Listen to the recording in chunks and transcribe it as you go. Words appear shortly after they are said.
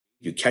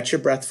You catch your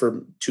breath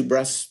for 2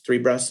 breaths, 3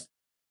 breaths.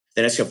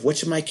 Then ask yourself,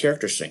 which of my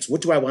character strengths? What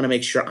do I want to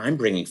make sure I'm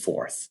bringing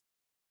forth?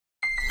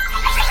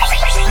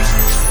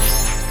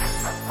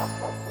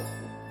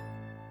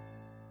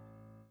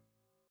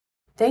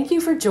 Thank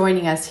you for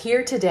joining us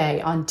here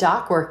today on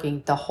Doc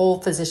Working, the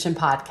Whole Physician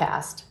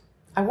Podcast.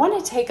 I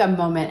want to take a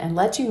moment and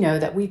let you know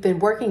that we've been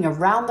working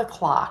around the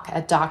clock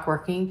at Doc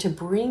Working to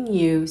bring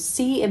you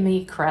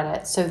CME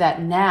credit so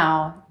that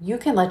now you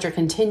can let your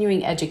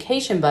continuing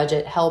education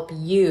budget help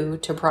you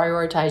to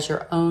prioritize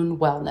your own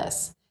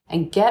wellness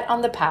and get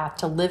on the path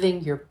to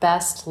living your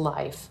best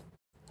life.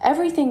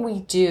 Everything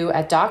we do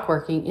at Doc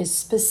Working is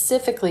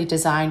specifically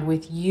designed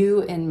with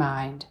you in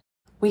mind.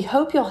 We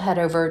hope you'll head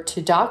over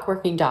to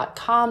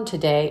docworking.com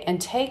today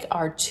and take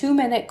our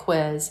 2-minute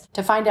quiz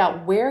to find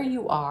out where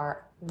you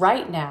are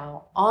right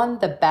now on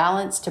the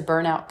balance to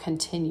burnout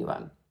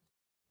continuum.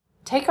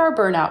 Take our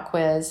burnout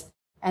quiz,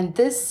 and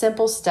this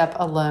simple step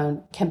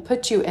alone can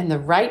put you in the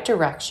right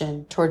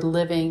direction toward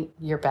living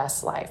your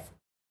best life.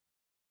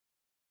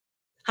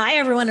 Hi,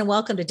 everyone, and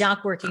welcome to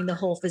Doc Working, the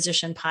Whole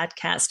Physician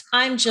Podcast.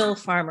 I'm Jill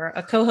Farmer,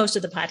 a co-host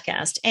of the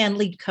podcast and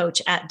lead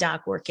coach at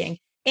Doc Working.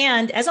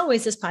 And as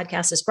always, this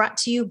podcast is brought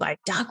to you by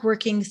Doc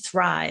Working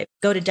Thrive.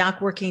 Go to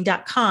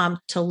docworking.com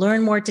to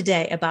learn more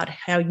today about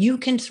how you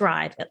can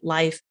thrive at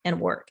life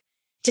and work.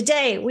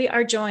 Today, we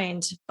are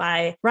joined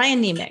by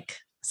Ryan Nemec,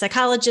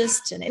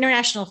 psychologist, an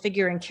international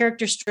figure in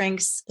character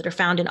strengths that are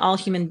found in all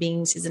human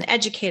beings. He's an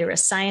educator, a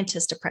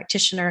scientist, a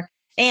practitioner,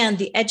 and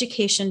the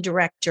education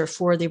director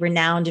for the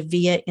renowned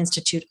VIA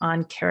Institute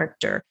on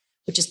Character,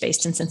 which is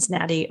based in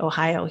Cincinnati,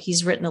 Ohio.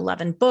 He's written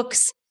 11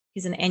 books.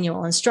 He's an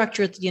annual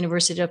instructor at the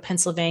University of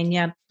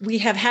Pennsylvania. We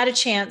have had a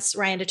chance,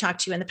 Ryan, to talk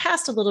to you in the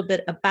past a little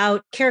bit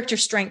about character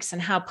strengths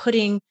and how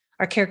putting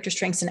our character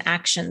strengths in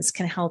actions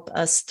can help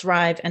us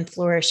thrive and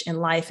flourish in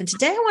life. And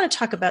today I want to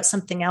talk about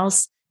something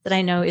else that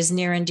I know is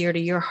near and dear to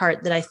your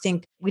heart that I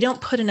think we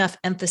don't put enough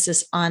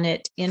emphasis on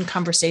it in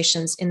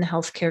conversations in the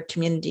healthcare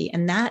community.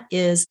 And that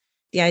is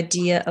the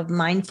idea of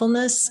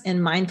mindfulness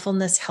and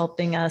mindfulness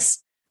helping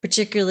us,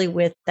 particularly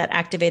with that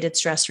activated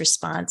stress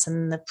response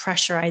and the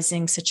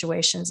pressurizing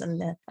situations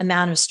and the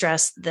amount of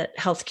stress that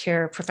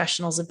healthcare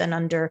professionals have been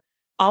under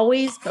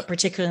always, but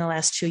particularly in the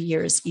last 2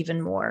 years,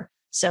 even more.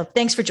 So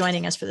thanks for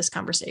joining us for this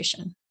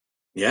conversation.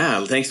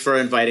 Yeah, thanks for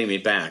inviting me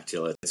back,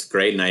 Jill. It's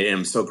great. And I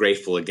am so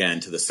grateful again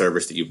to the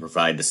service that you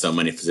provide to so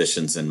many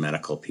physicians and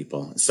medical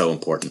people. It's so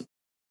important.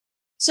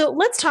 So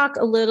let's talk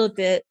a little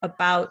bit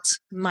about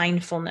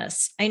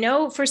mindfulness. I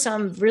know for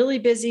some really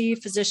busy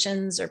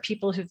physicians or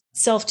people who've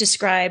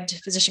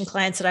self-described physician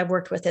clients that I've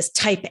worked with as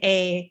type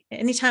A,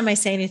 anytime I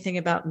say anything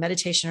about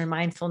meditation or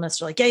mindfulness,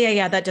 they're like,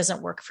 yeah, that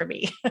doesn't work for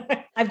me.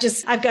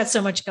 I've got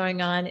so much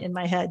going on in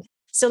my head.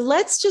 So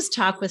let's just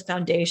talk with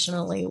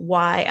foundationally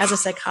why, as a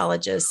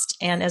psychologist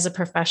and as a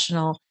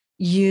professional,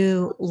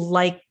 you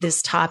like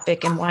this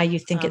topic and why you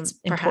think it's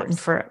important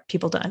for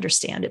people to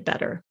understand it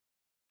better.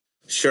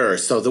 Sure.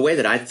 So the way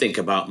that I think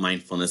about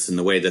mindfulness and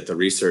the way that the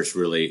research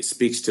really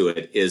speaks to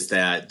it is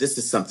that this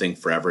is something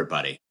for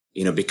everybody,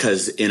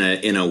 because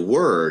in a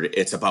word,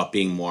 it's about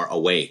being more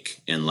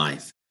awake in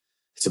life.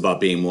 It's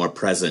about being more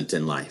present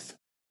in life.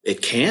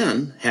 It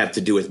can have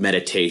to do with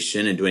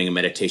meditation and doing a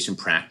meditation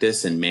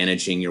practice and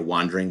managing your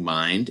wandering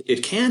mind.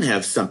 It can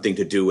have something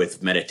to do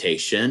with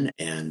meditation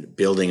and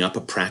building up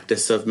a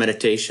practice of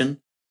meditation.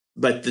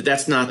 But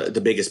that's not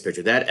the biggest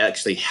picture. That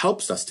actually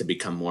helps us to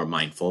become more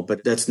mindful,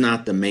 but that's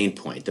not the main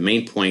point. The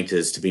main point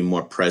is to be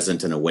more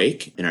present and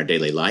awake in our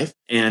daily life.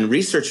 And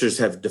researchers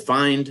have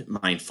defined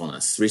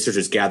mindfulness.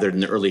 Researchers gathered in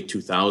the early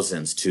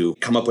 2000s to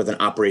come up with an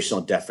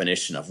operational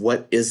definition of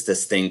what is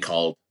this thing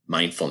called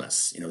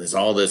mindfulness. There's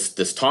all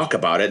this talk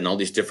about it and all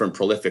these different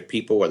prolific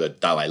people, whether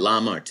Dalai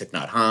Lama or Thich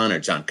Nhat Hanh or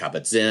Jon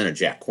Kabat-Zinn or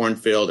Jack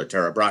Kornfield or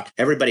Tara Brach.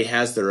 Everybody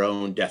has their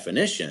own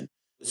definition.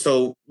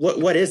 So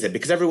what is it?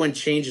 Because everyone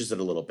changes it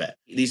a little bit.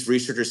 These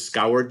researchers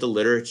scoured the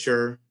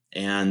literature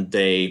and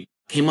they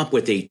came up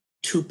with a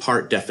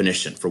 2-part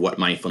definition for what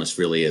mindfulness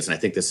really is. And I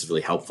think this is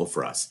really helpful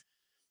for us.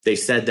 They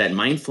said that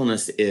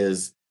mindfulness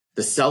is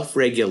the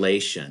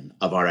self-regulation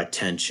of our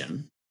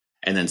attention.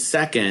 And then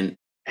second,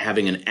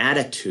 having an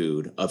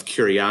attitude of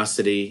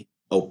curiosity,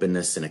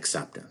 openness, and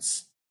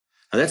acceptance.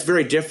 Now that's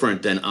very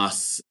different than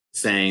us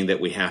saying that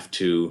we have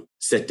to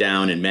sit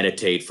down and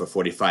meditate for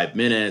 45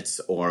 minutes,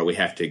 or we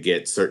have to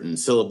get certain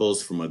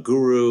syllables from a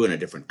guru in a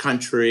different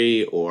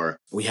country, or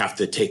we have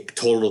to take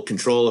total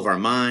control of our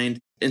mind.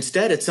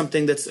 Instead, it's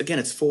something that's, again,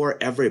 it's for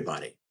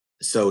everybody.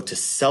 So to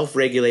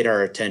self-regulate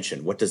our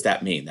attention, what does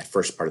that mean? That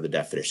first part of the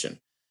definition.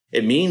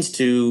 It means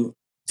to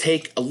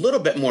take a little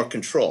bit more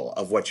control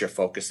of what you're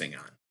focusing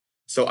on.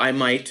 So I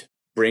might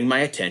bring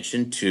my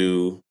attention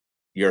to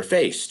your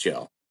face,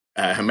 Jill.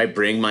 I might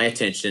bring my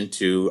attention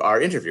to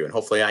our interview, and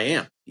hopefully I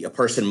am. A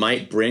person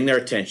might bring their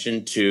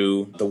attention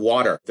to the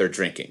water they're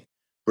drinking,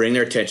 bring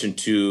their attention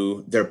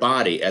to their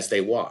body as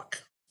they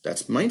walk.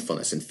 That's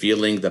mindfulness and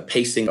feeling the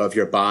pacing of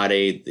your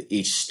body,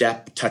 each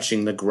step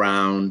touching the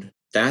ground.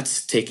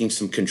 That's taking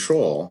some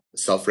control,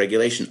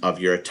 self-regulation of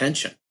your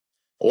attention.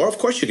 Or, of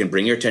course, you can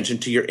bring your attention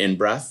to your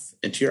in-breath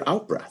and to your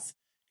out-breath.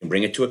 You can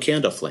bring it to a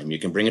candle flame. You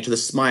can bring it to the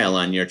smile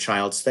on your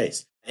child's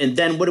face. And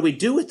then what do we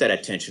do with that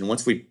attention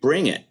once we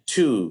bring it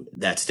to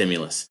that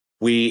stimulus?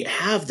 We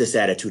have this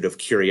attitude of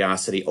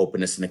curiosity,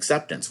 openness, and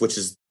acceptance, which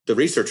is the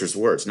researcher's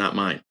words, not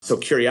mine. So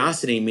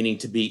curiosity meaning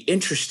to be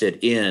interested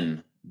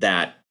in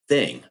that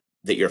thing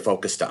that you're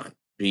focused on,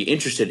 be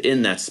interested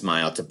in that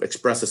smile, to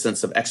express a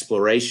sense of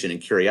exploration and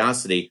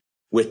curiosity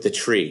with the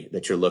tree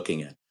that you're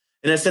looking at.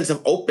 And a sense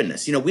of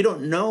openness. We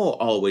don't know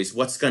always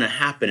what's going to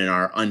happen in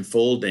our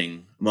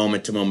unfolding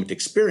moment-to-moment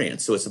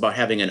experience. So it's about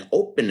having an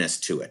openness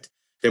to it.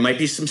 There might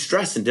be some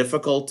stress and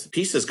difficult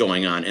pieces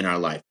going on in our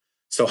life.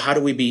 So how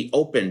do we be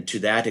open to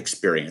that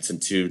experience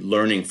and to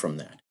learning from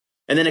that?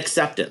 And then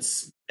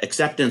acceptance.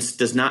 Acceptance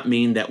does not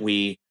mean that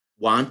we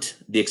want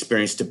the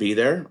experience to be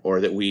there or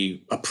that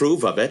we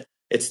approve of it.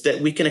 It's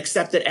that we can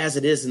accept it as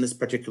it is in this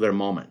particular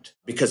moment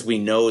because we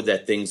know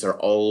that things are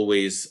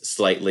always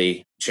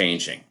slightly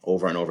changing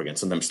over and over again,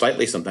 sometimes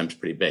slightly, sometimes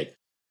pretty big.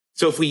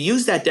 So if we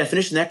use that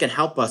definition, that can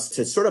help us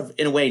to sort of,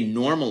 in a way,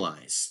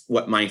 normalize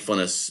what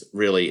mindfulness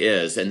really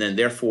is, and then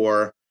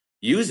therefore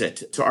use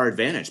it to our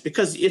advantage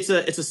because it's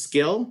a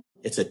skill,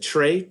 it's a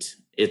trait,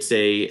 it's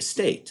a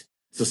state.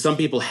 So some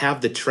people have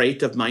the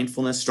trait of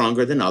mindfulness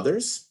stronger than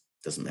others.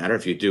 Doesn't matter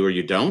if you do or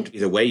you don't.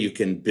 Either way, you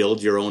can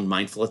build your own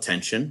mindful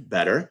attention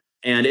better.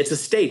 And it's a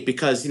state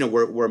because,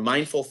 we're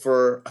mindful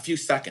for a few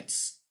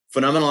seconds.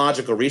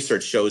 Phenomenological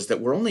research shows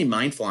that we're only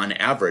mindful on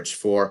average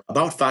for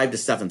about 5 to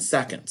 7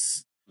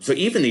 seconds. So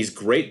even these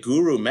great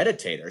guru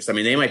meditators,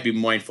 they might be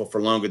mindful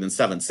for longer than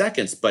 7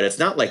 seconds, but it's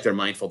not like they're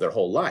mindful their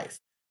whole life.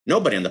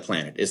 Nobody on the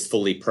planet is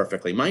fully,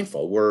 perfectly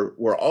mindful.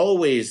 We're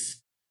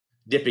always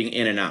dipping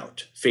in and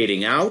out,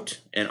 fading out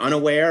and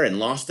unaware and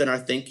lost in our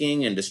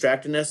thinking and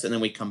distractedness, and then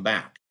we come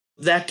back.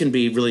 That can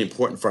be really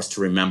important for us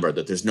to remember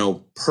that there's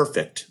no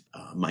perfect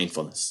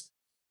mindfulness.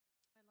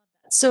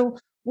 So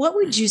what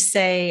would you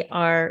say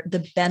are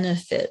the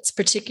benefits,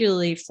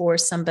 particularly for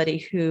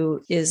somebody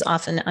who is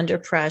often under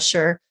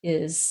pressure,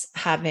 is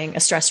having a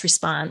stress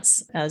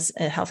response as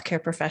a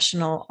healthcare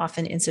professional,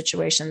 often in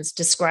situations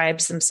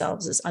describes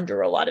themselves as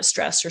under a lot of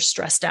stress or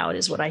stressed out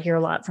is what I hear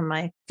a lot from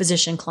my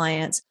physician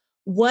clients.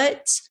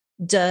 What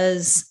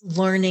does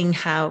learning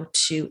how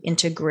to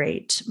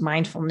integrate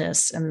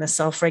mindfulness and the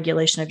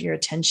self-regulation of your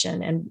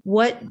attention, and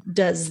what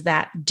does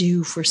that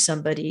do for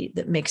somebody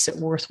that makes it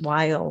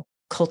worthwhile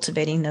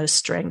cultivating those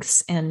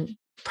strengths and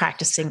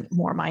practicing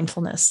more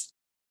mindfulness?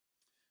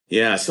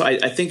 Yeah, so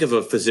I think of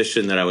a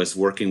physician that I was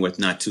working with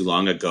not too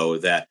long ago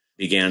that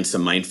began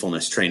some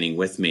mindfulness training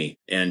with me,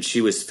 and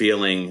she was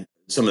feeling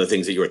some of the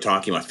things that you were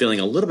talking about, feeling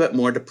a little bit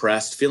more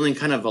depressed, feeling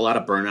kind of a lot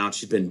of burnout.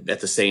 She'd been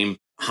at the same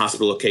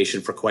hospital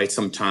location for quite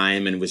some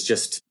time and was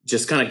just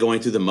kind of going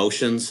through the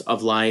motions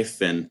of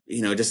life and,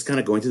 just kind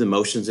of going through the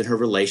motions in her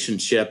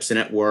relationships and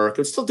at work.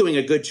 I was still doing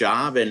a good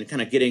job and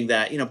kind of getting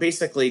that,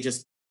 basically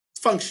just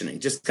functioning,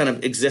 just kind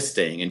of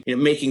existing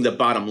and making the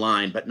bottom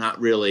line, but not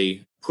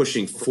really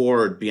pushing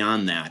forward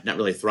beyond that, not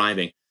really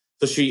thriving.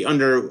 So she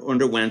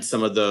underwent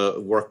some of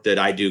the work that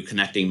I do,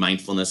 connecting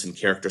mindfulness and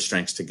character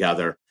strengths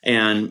together.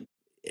 And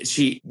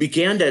she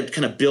began to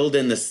kind of build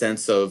in the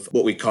sense of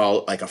what we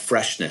call like a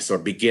freshness or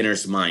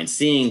beginner's mind,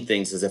 seeing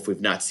things as if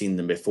we've not seen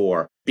them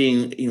before,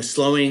 being,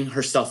 slowing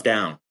herself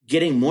down,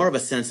 getting more of a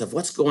sense of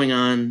what's going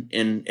on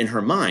in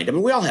her mind.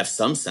 We all have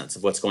some sense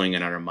of what's going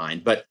on in our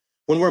mind, but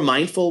when we're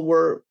mindful,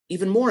 we're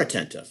even more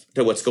attentive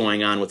to what's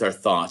going on with our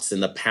thoughts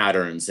and the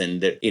patterns and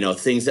the,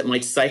 things that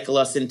might cycle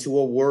us into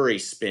a worry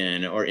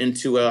spin or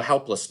into a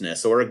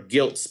helplessness or a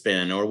guilt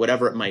spin or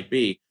whatever it might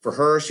be. For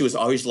her, she was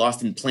always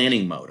lost in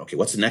planning mode. Okay,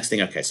 what's the next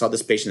thing? Okay, I saw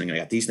this patient and I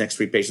got these next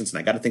 3 patients and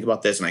I got to think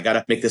about this and I got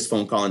to make this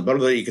phone call and blah, blah,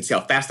 blah. You can see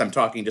how fast I'm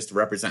talking just to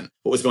represent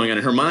what was going on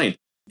in her mind.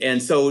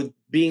 And so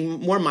being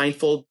more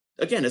mindful,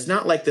 again, it's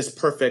not like this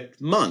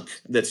perfect monk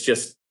that's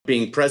just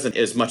being present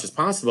as much as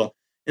possible.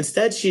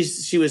 Instead,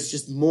 she was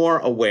just more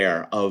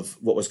aware of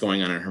what was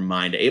going on in her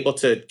mind, able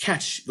to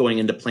catch going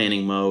into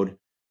planning mode,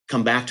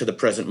 come back to the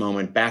present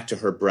moment, back to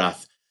her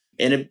breath.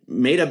 And it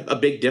made a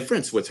big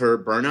difference with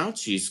her burnout.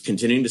 She's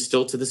continuing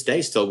to this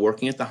day, still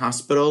working at the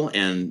hospital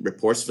and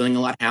reports feeling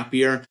a lot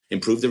happier,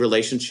 improved the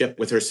relationship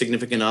with her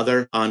significant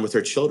other and with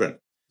her children.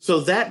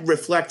 So that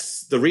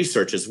reflects the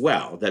research as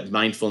well, that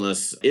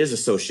mindfulness is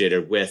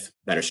associated with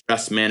better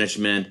stress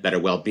management, better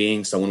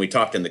well-being. So when we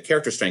talked in the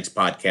Character Strengths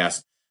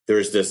podcast,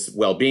 there's this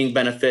well-being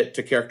benefit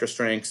to character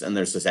strengths, and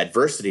there's this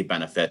adversity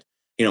benefit.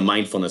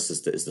 Mindfulness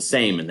is the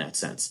same in that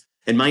sense.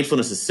 And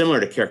mindfulness is similar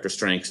to character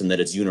strengths in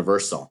that it's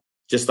universal.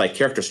 Just like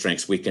character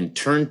strengths, we can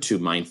turn to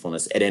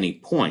mindfulness at any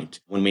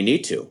point when we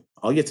need to.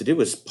 All you have to do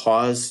is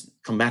pause,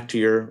 come back to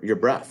your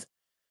breath.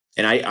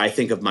 And I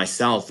think of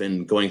myself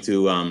in going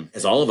through,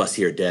 as all of us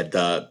here did,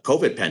 the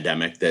COVID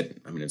pandemic that,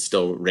 it's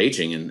still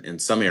raging in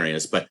some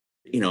areas, but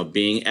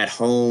being at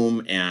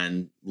home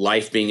and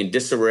life being in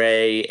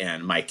disarray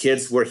and my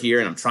kids were here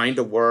and I'm trying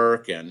to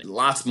work and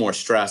lots more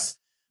stress,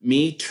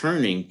 me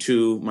turning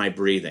to my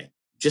breathing,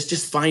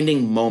 just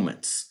finding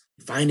moments,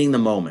 Finding the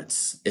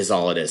moments is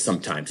all it is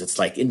sometimes. It's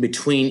like in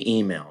between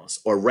emails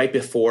or right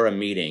before a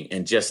meeting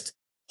and just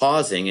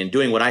pausing and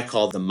doing what I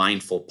call the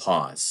mindful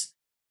pause,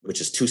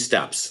 which is 2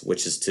 steps,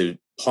 which is to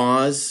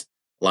pause.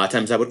 A lot of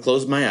times I would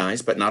close my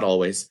eyes, but not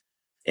always.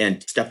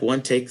 And step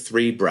 1, take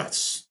 3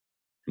 breaths.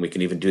 And we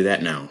can even do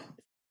that now.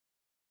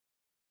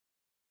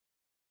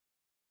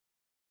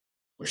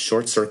 We're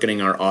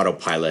short-circuiting our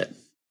autopilot,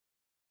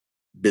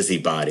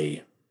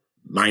 busybody,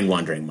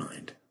 mind-wandering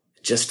mind.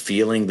 Just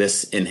feeling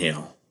this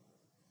inhale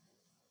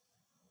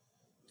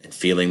and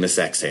feeling this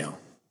exhale.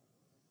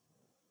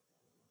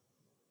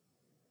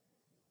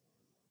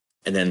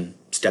 And then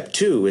step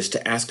 2 is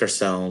to ask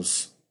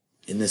ourselves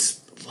in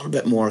this little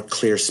bit more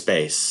clear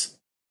space,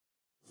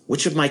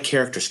 which of my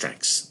character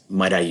strengths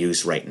might I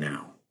use right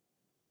now?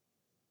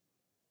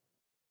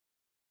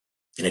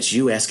 And it's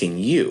you asking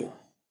you.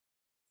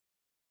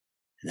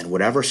 And then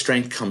whatever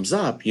strength comes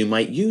up, you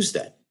might use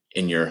that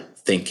in your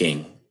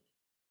thinking,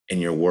 in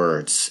your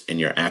words, in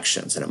your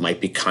actions. And it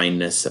might be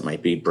kindness, it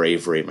might be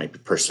bravery, it might be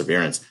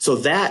perseverance. So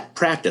that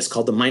practice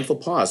called the mindful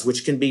pause,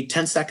 which can be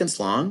 10 seconds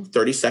long,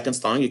 30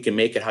 seconds long, you can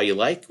make it how you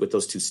like with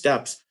those 2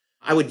 steps.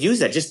 I would use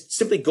that just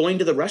simply going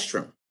to the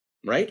restroom,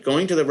 right?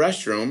 Going to the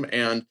restroom.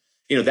 And,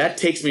 that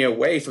takes me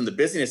away from the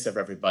busyness of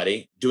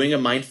everybody, doing a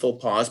mindful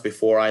pause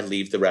before I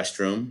leave the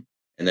restroom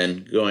and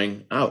then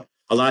going out.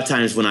 A lot of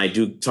times when I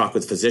do talk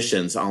with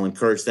physicians, I'll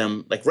encourage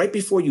them, like right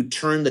before you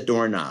turn the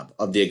doorknob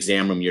of the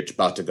exam room you're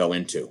about to go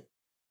into,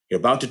 you're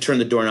about to turn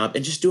the doorknob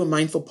and just do a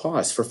mindful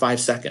pause for 5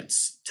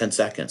 seconds, 10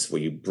 seconds,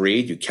 where you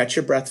breathe, you catch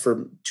your breath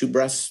for 2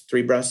 breaths,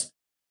 3 breaths,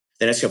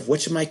 then ask yourself,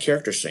 which of my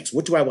character strengths?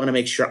 What do I want to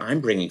make sure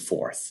I'm bringing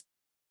forth?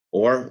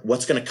 Or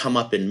what's going to come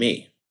up in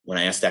me when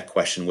I ask that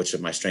question, which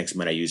of my strengths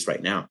might I use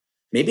right now?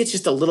 Maybe it's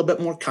just a little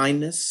bit more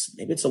kindness.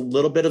 Maybe it's a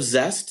little bit of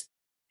zest.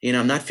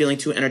 I'm not feeling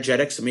too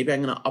energetic, so maybe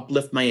I'm going to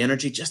uplift my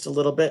energy just a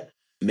little bit.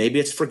 Maybe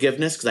it's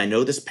forgiveness because I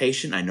know this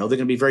patient. I know they're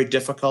going to be very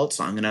difficult,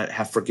 so I'm going to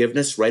have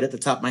forgiveness right at the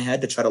top of my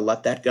head to try to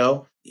let that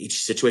go.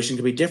 Each situation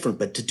can be different,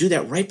 but to do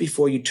that right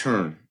before you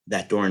turn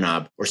that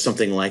doorknob or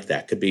something like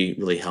that could be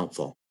really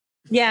helpful.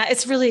 Yeah,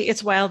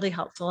 it's wildly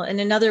helpful.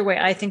 And another way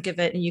I think of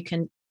it, and you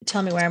can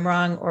tell me where I'm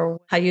wrong or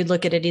how you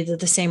look at it either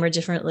the same or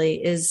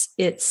differently, is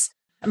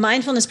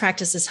mindfulness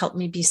practice has helped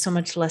me be so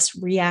much less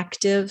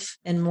reactive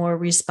and more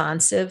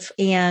responsive.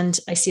 And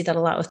I see that a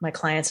lot with my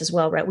clients as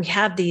well, right? We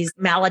have these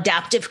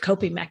maladaptive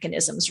coping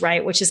mechanisms,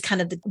 right? Which is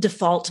kind of the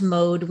default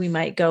mode we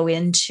might go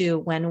into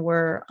when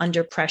we're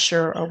under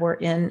pressure or we're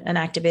in an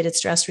activated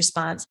stress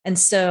response. And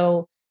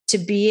so to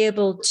be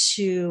able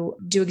to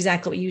do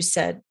exactly what you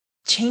said,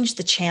 change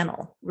the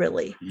channel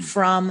really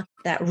from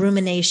that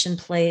rumination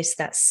place,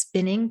 that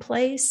spinning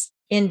place,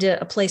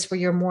 into a place where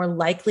you're more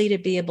likely to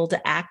be able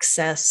to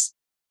access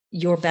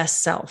your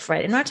best self,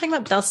 right? And I'm not talking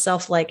about best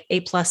self like A+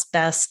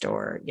 best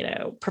or,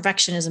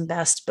 perfectionism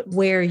best, but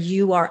where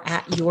you are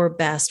at your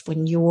best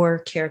when your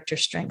character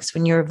strengths,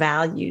 when your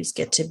values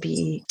get to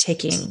be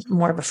taking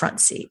more of a front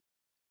seat.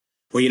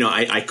 Well,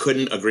 I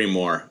couldn't agree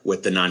more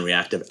with the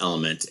non-reactive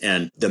element.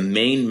 And the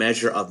main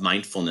measure of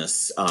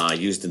mindfulness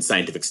used in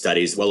scientific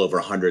studies, well over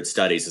 100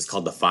 studies, is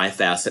called the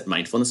 5-Facet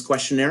Mindfulness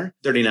Questionnaire,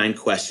 39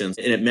 questions.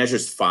 And it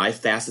measures 5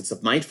 facets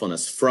of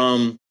mindfulness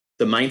from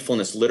the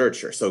mindfulness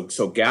literature.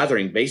 So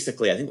gathering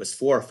basically, I think it was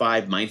 4 or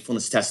 5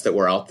 mindfulness tests that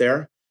were out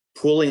there,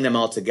 pooling them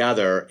all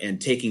together and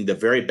taking the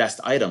very best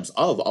items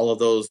of all of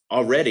those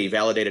already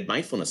validated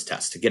mindfulness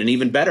tests to get an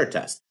even better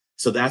test.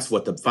 So that's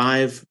what the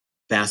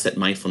 5-Facet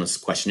Mindfulness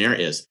Questionnaire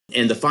is.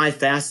 And the 5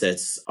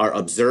 facets are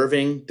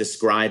observing,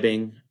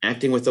 describing,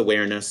 acting with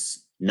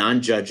awareness,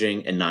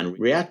 non-judging, and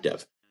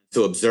non-reactive.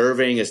 So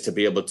observing is to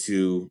be able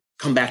to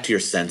come back to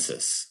your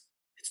senses.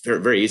 Very,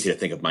 very easy to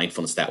think of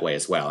mindfulness that way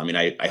as well. I mean,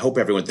 I hope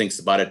everyone thinks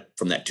about it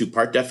from that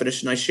 2-part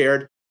definition I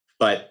shared,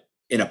 but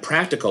in a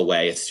practical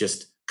way, it's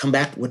just come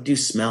back. What do you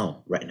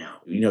smell right now?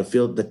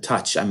 Feel the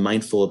touch. I'm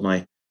mindful of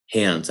my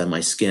hands on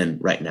my skin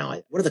right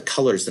now. What are the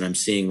colors that I'm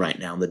seeing right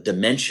now and the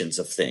dimensions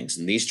of things?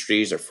 And these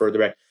trees are further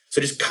back.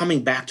 So just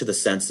coming back to the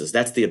senses,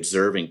 that's the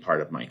observing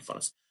part of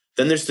mindfulness.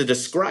 Then there's the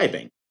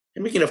describing.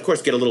 And we can, of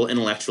course, get a little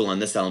intellectual on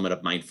this element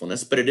of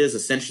mindfulness, but it is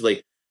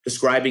essentially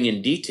describing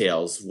in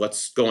details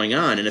what's going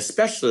on, and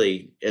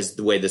especially as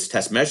the way this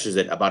test measures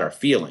it, about our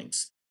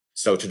feelings.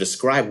 So to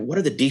describe what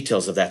are the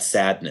details of that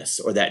sadness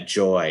or that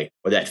joy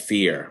or that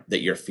fear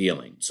that you're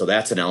feeling. So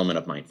that's an element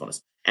of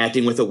mindfulness.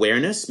 Acting with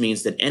awareness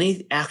means that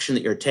any action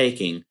that you're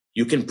taking,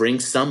 you can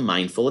bring some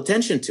mindful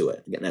attention to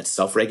it. Again, that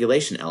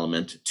self-regulation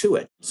element to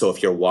it. So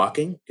if you're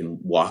walking, you can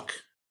walk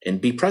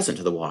and be present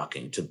to the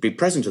walking, to be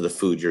present to the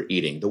food you're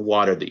eating, the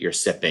water that you're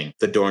sipping,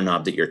 the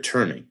doorknob that you're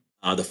turning.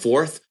 The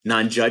 4th,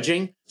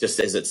 non-judging, just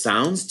as it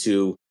sounds,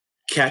 to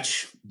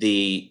catch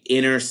the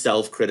inner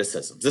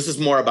self-criticisms. This is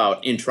more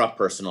about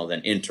intrapersonal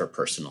than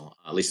interpersonal,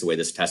 at least the way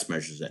this test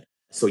measures it.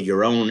 So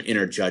your own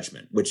inner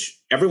judgment, which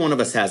every one of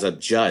us has a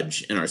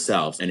judge in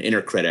ourselves, an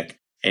inner critic.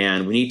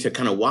 And we need to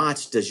kind of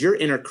watch, does your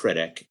inner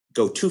critic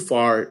go too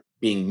far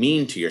being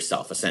mean to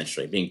yourself,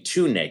 essentially, being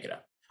too negative?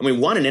 And we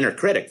want an inner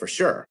critic for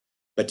sure.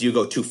 but do you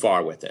go too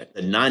far with it?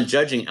 The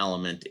non-judging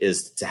element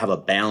is to have a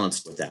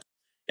balance with that.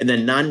 And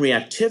then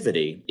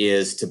non-reactivity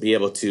is to be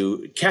able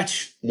to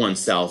catch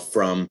oneself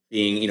from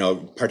being,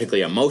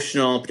 particularly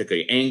emotional,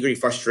 particularly angry,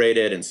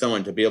 frustrated, and so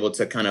on, to be able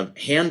to kind of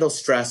handle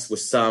stress with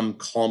some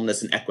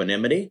calmness and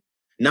equanimity.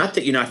 Not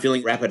that you're not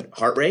feeling rapid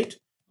heart rate,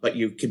 but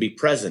you can be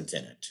present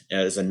in it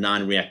as a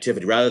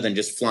non-reactivity rather than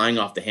just flying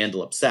off the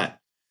handle upset.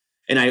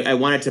 And I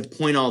wanted to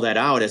point all that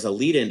out as a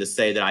lead-in to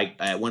say that I,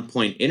 at one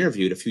point,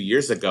 interviewed a few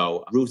years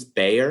ago, Ruth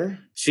Bayer.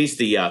 She's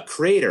the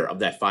creator of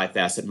that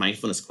 5-facet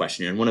mindfulness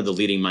questionnaire and one of the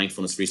leading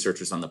mindfulness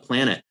researchers on the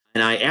planet.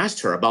 And I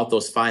asked her about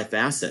those 5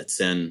 facets.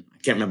 And I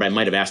can't remember, I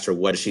might have asked her,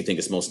 what does she think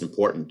is most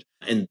important?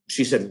 And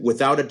she said,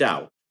 without a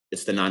doubt,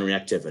 it's the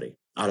non-reactivity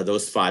out of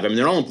those 5. I mean,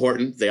 they're all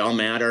important. They all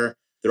matter.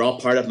 They're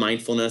all part of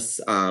mindfulness.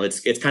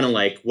 It's kind of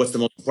like, what's the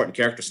most important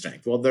character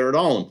strength? Well, they're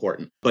all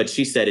important. But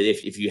she said,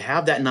 if you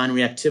have that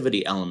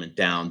non-reactivity element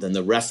down, then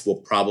the rest will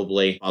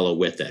probably follow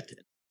with it.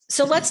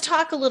 So let's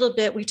talk a little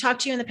bit. We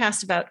talked to you in the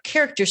past about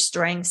character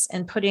strengths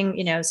and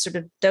putting, sort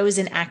of those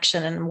in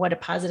action and what a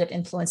positive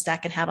influence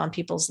that can have on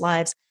people's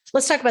lives.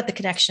 Let's talk about the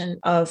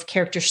connection of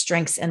character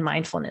strengths and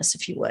mindfulness,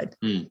 if you would.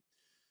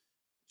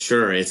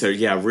 Sure. It's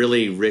a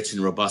really rich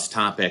and robust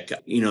topic.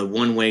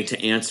 One way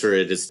to answer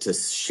it is to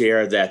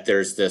share that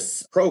there's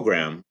this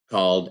program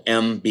called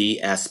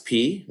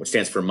MBSP, which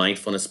stands for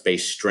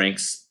Mindfulness-Based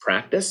Strengths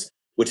Practice,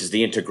 which is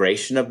the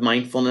integration of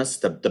mindfulness,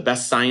 the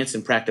best science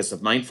and practice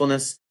of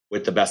mindfulness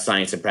with the best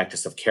science and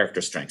practice of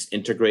character strengths,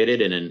 integrated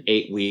in an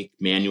 8-week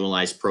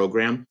manualized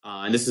program.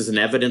 And this is an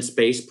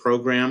evidence-based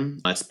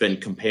program. It's been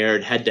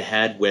compared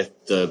head-to-head with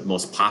the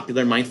most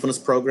popular mindfulness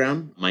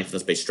program,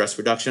 mindfulness-based stress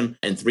reduction,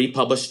 in 3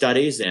 published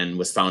studies, and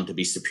was found to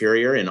be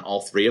superior in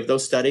all 3 of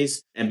those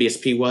studies.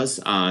 MBSP was.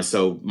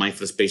 So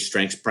mindfulness-based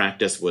strengths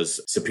practice was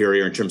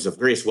superior in terms of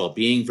various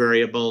well-being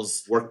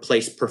variables,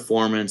 workplace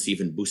performance,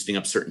 even boosting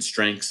up certain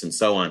strengths, and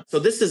so on. So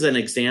this is an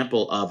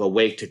example of a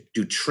way to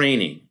do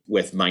training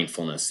with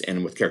mindfulness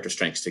and with character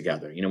strengths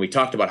together. We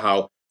talked about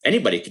how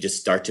anybody could just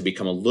start to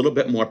become a little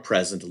bit more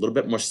present, a little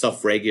bit more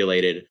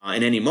self-regulated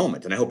in any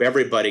moment. And I hope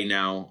everybody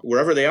now,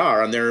 wherever they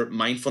are on their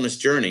mindfulness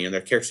journey and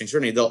their character strengths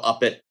journey, they'll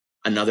up it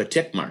another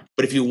tick mark.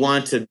 But if you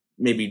want to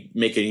maybe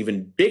make an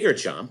even bigger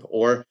jump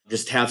or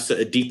just have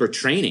a deeper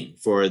training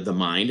for the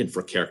mind and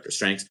for character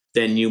strengths,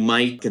 then you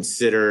might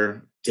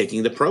consider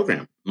taking the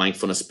program,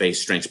 Mindfulness-Based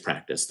Strengths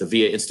Practice. The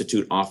VIA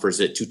Institute offers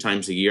it 2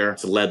 times a year.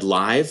 It's led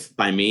live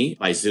by me,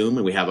 by Zoom,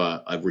 and we have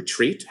a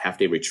retreat,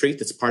 half-day retreat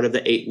that's part of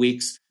the 8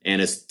 weeks,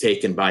 and it's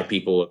taken by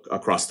people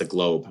across the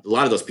globe. A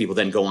lot of those people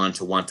then go on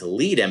to want to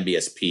lead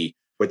MBSP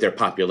with their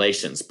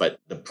populations, but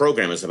the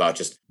program is about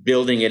just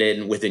building it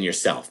in within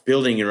yourself,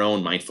 building your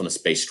own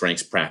mindfulness-based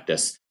strengths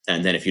practice,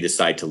 and then if you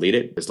decide to lead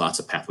it, there's lots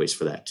of pathways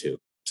for that too.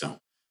 So.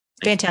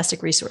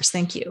 Fantastic resource.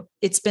 Thank you.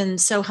 It's been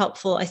so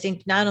helpful, I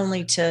think, not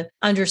only to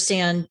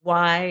understand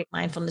why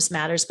mindfulness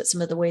matters, but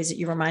some of the ways that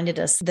you reminded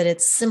us that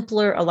it's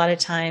simpler a lot of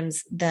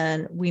times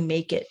than we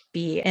make it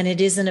be. And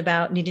it isn't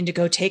about needing to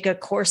go take a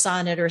course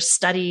on it or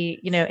study,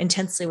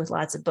 intensely with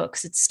lots of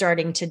books. It's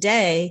starting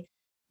today,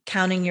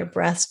 counting your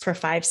breaths for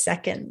 5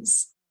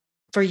 seconds.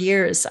 For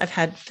years, I've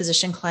had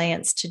physician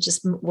clients to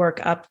just work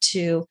up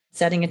to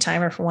setting a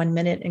timer for 1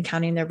 minute and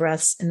counting their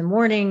breaths in the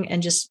morning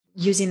and just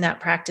using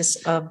that practice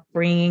of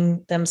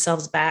bringing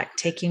themselves back,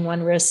 taking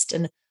one wrist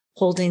and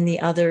holding the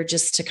other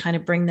just to kind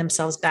of bring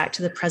themselves back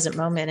to the present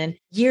moment. And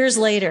years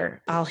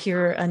later, I'll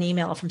hear an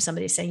email from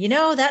somebody saying,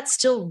 that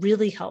still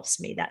really helps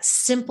me. That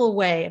simple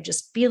way of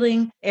just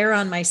feeling air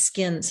on my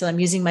skin. So I'm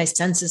using my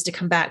senses to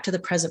come back to the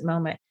present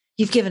moment.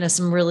 You've given us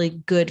some really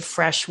good,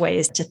 fresh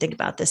ways to think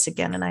about this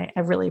again. And I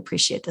really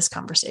appreciate this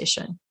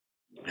conversation.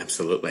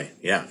 Absolutely.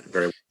 Yeah.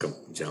 Very welcome,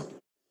 Jill.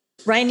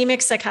 Ryan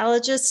Nemec,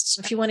 psychologist.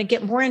 If you want to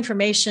get more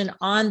information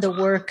on the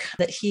work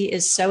that he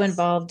is so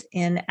involved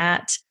in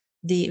at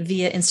the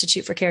VIA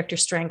Institute for Character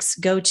Strengths,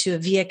 go to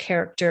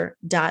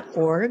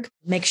viacharacter.org.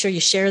 Make sure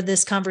you share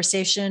this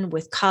conversation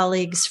with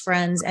colleagues,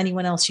 friends,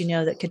 anyone else you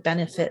know that could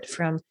benefit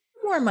from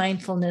more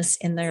mindfulness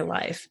in their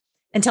life.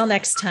 Until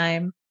next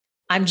time,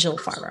 I'm Jill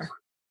Farmer.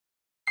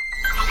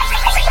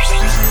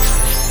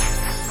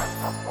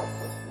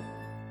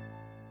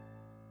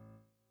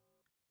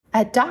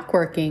 At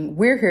DocWorking,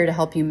 we're here to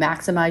help you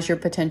maximize your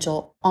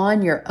potential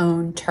on your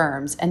own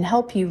terms and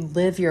help you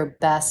live your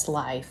best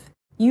life.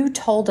 You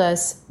told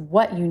us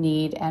what you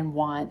need and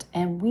want,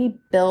 and we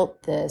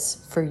built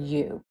this for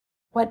you.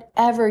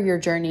 Whatever your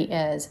journey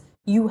is,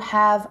 you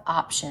have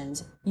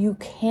options. You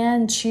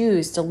can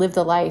choose to live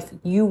the life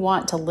you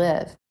want to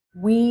live.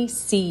 We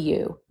see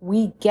you.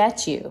 We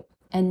get you.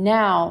 And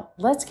now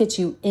let's get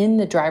you in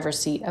the driver's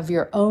seat of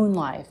your own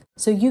life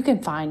so you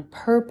can find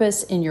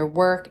purpose in your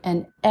work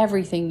and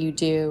everything you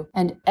do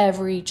and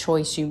every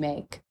choice you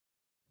make.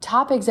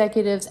 Top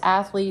executives,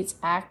 athletes,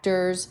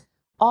 actors,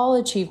 all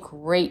achieve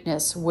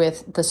greatness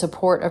with the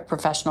support of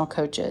professional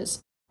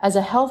coaches. As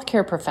a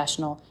healthcare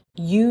professional,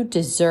 you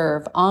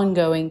deserve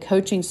ongoing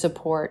coaching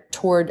support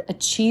toward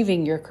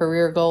achieving your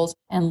career goals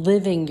and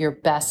living your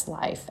best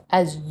life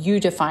as you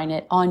define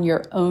it on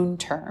your own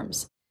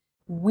terms.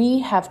 We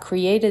have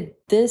created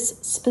this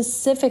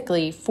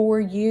specifically for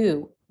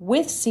you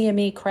with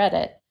CME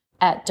credit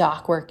at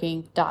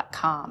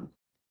docworking.com.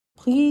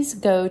 Please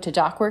go to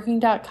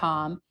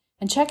docworking.com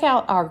and check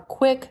out our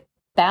quick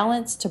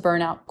Balance to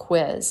Burnout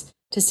quiz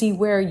to see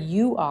where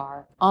you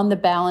are on the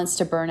Balance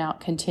to Burnout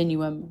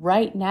continuum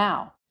right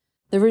now.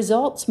 The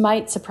results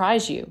might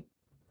surprise you.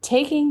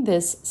 Taking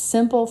this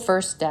simple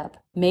first step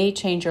may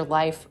change your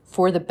life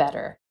for the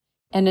better.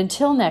 And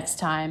until next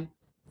time,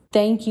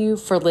 thank you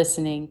for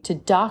listening to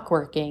Doc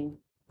Working,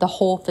 the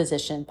Whole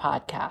Physician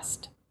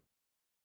Podcast.